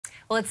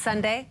Well, it's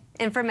Sunday,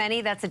 and for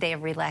many, that's a day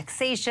of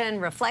relaxation,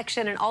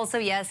 reflection, and also,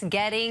 yes,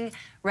 getting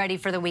ready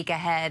for the week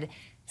ahead.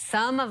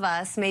 Some of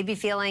us may be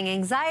feeling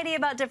anxiety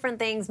about different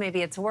things.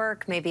 Maybe it's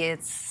work, maybe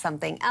it's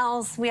something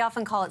else. We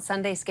often call it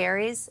Sunday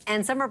scaries,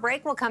 and summer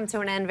break will come to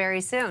an end very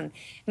soon.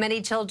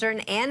 Many children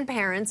and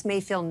parents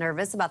may feel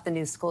nervous about the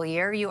new school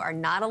year. You are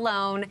not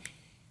alone.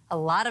 A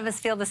lot of us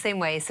feel the same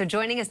way. So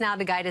joining us now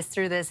to guide us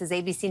through this is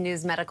ABC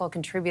News medical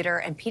contributor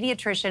and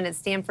pediatrician at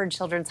Stanford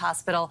Children's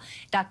Hospital,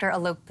 Dr.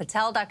 Alok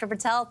Patel. Dr.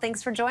 Patel,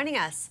 thanks for joining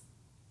us.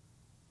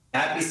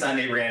 Happy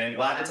Sunday, Brandon.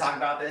 Glad to talk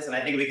about this, and I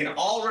think we can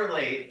all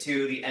relate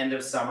to the end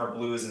of summer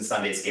blues and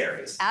Sunday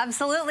scaries.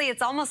 Absolutely.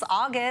 It's almost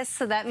August,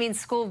 so that means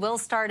school will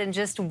start in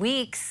just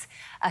weeks,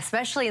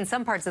 especially in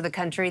some parts of the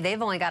country.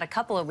 They've only got a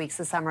couple of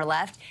weeks of summer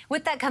left.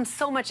 With that comes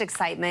so much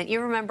excitement.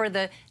 You remember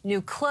the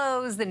new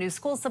clothes, the new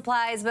school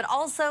supplies, but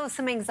also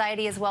some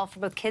anxiety as well for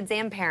both kids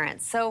and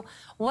parents. So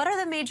what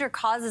are the major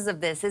causes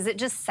of this? Is it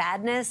just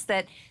sadness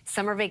that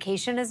summer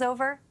vacation is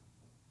over?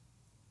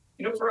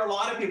 You know, for a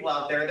lot of people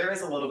out there, there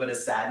is a little bit of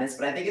sadness,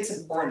 but I think it's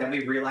important that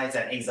we realize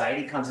that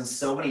anxiety comes in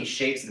so many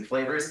shapes and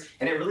flavors,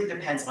 and it really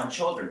depends on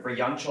children. For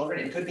young children,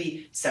 it could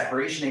be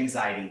separation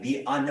anxiety,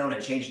 the unknown, a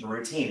change in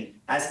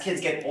routine. As kids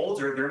get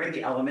older, there may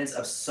be elements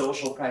of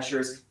social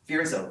pressures,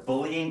 fears of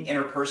bullying,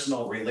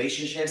 interpersonal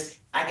relationships,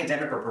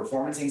 academic or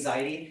performance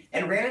anxiety,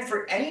 and random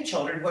for any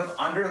children who have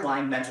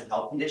underlying mental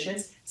health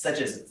conditions such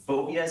as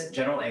phobias,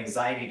 general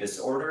anxiety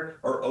disorder,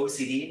 or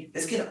OCD.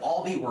 This can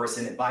all be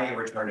worsened by a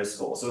return to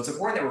school. So it's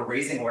important that we're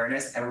raising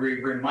awareness and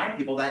we remind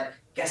people that,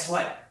 guess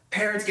what?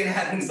 Parents can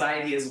have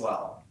anxiety as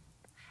well.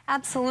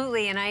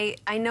 Absolutely, and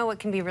I know it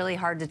can be really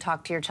hard to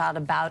talk to your child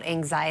about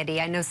anxiety.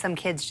 I know some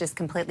kids just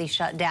completely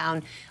shut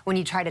down when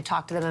you try to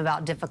talk to them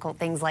about difficult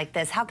things like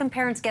this. How can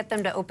parents get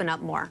them to open up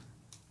more?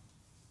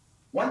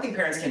 One thing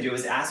parents can do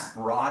is ask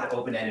broad,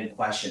 open-ended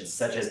questions,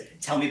 such as,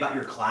 tell me about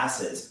your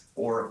classes,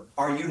 or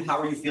how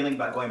are you feeling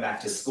about going back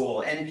to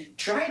school? And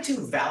try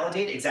to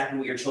validate exactly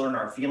what your children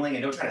are feeling,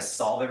 and don't try to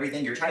solve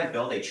everything. You're trying to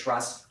build a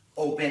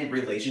open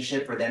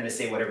relationship for them to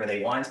say whatever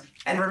they want.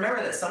 And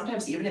remember that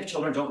sometimes, even if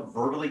children don't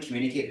verbally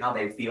communicate how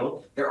they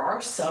feel, there are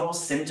subtle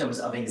symptoms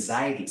of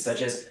anxiety,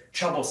 such as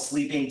trouble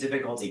sleeping,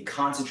 difficulty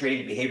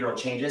concentrating, behavioral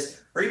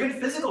changes, or even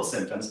physical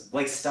symptoms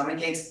like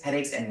stomach aches,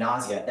 headaches, and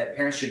nausea that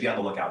parents should be on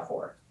the lookout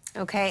for.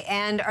 Okay,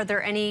 and are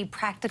there any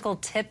practical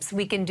tips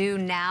we can do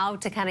now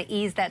to kind of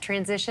ease that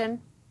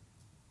transition?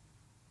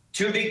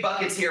 Two big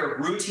buckets here,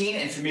 routine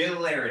and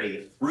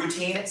familiarity.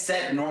 Routine,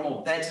 set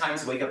normal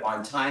bedtimes, wake up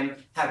on time,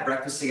 have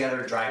breakfast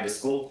together, drive to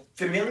school.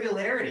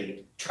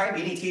 Familiarity, try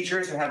meeting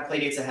teachers or have play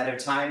dates ahead of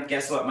time.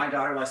 Guess what? My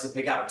daughter likes to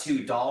pick out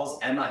two dolls,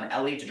 Emma and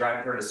Ellie, to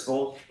drive her to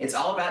school. It's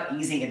all about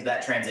easing into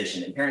that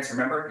transition. And parents,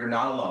 remember, you're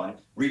not alone.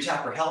 Reach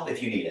out for help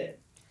if you need it.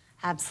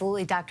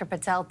 Absolutely, Dr.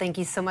 Patel, thank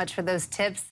you so much for those tips.